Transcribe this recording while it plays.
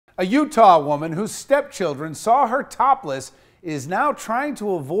A Utah woman whose stepchildren saw her topless is now trying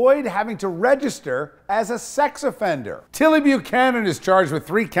to avoid having to register as a sex offender. Tilly Buchanan is charged with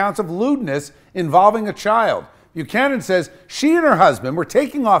 3 counts of lewdness involving a child. Buchanan says she and her husband were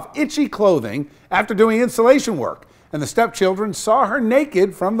taking off itchy clothing after doing insulation work, and the stepchildren saw her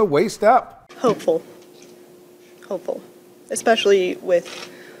naked from the waist up. Hopeful, especially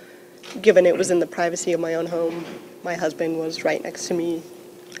given it was in the privacy of my own home. My husband was right next to me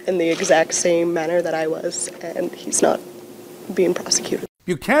in the exact same manner that I was, and he's not being prosecuted.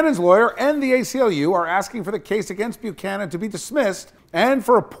 Buchanan's lawyer and the ACLU are asking for the case against Buchanan to be dismissed and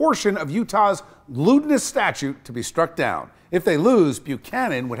for a portion of Utah's lewdness statute to be struck down. If they lose,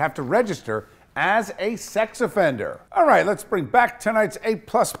 Buchanan would have to register as a sex offender. All right, let's bring back tonight's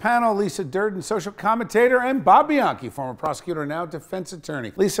A-plus panel. Lisa Durden, social commentator, and Bob Bianchi, former prosecutor, now defense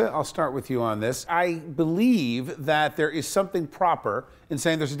attorney. Lisa, I'll start with you on this. I believe that there is something proper in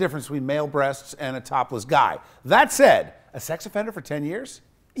saying there's a difference between male breasts and a topless guy. That said, a sex offender for 10 years?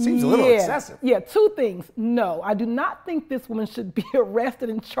 Seems a little excessive. Yeah, 2 things. No, I do not think this woman should be arrested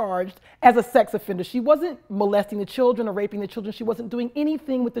and charged as a sex offender. She wasn't molesting the children or raping the children. She wasn't doing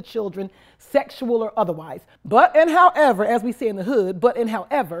anything with the children, sexual or otherwise. But and however, as we say in the hood,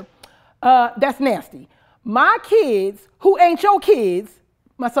 that's nasty. My kids, who ain't your kids,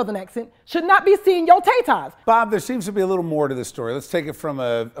 my southern accent, should not be seeing your tatas. Bob, there seems to be a little more to this story. Let's take it from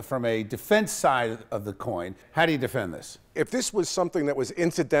a defense side of the coin. How do you defend this? If this was something that was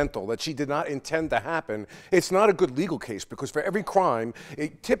incidental, that she did not intend to happen, it's not a good legal case, because for every crime,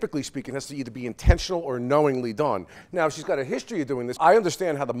 it, typically speaking, has to either be intentional or knowingly done. Now, if she's got a history of doing this, I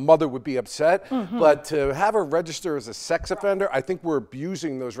understand how the mother would be upset, but to have her register as a sex offender, I think we're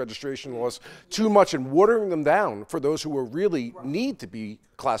abusing those registration laws too much and watering them down for those who really need to be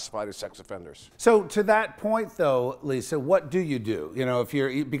classified as sex offenders. So to that point, though, Lisa, what do? You know,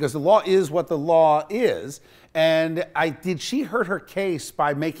 because the law is what the law is, and did she hurt her case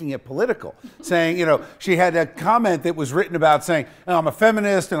by making it political? Saying, you know, she had a comment that was written about saying, oh, I'm a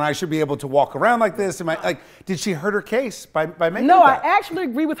feminist and I should be able to walk around like this. Did she hurt her case by making No, that? I actually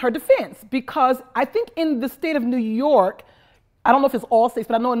agree with her defense, because I think in the state of New York, I don't know if it's all states,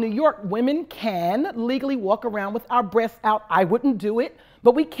 but I know in New York, women can legally walk around with our breasts out. I wouldn't do it,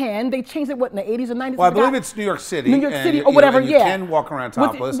 but we can. They changed it, what, in the 80s or 90s? Well, I believe it's New York City. New York City or whatever, you can walk around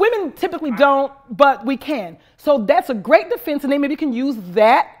topless. Women typically don't, but we can. So that's a great defense, and they maybe can use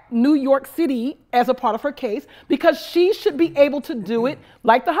that New York City as a part of her case, because she should be able to do it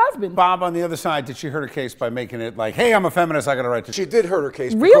like the husband. Bob, on the other side, did she hurt her case by making it like, hey, I'm a feminist, I got a right to... She did hurt her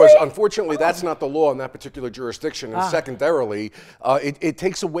case, really? because unfortunately that's not the law in that particular jurisdiction, and secondarily, it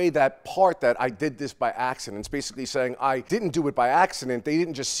takes away that part that I did this by accident. It's basically saying I didn't do it by accident. They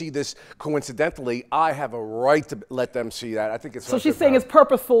didn't just see this coincidentally. I have a right to let them see that. I think it's... So she's saying it's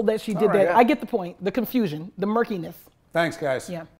purposeful that she did that. Yeah. I get the point, the confusion, the murkiness. Thanks, guys. Yeah.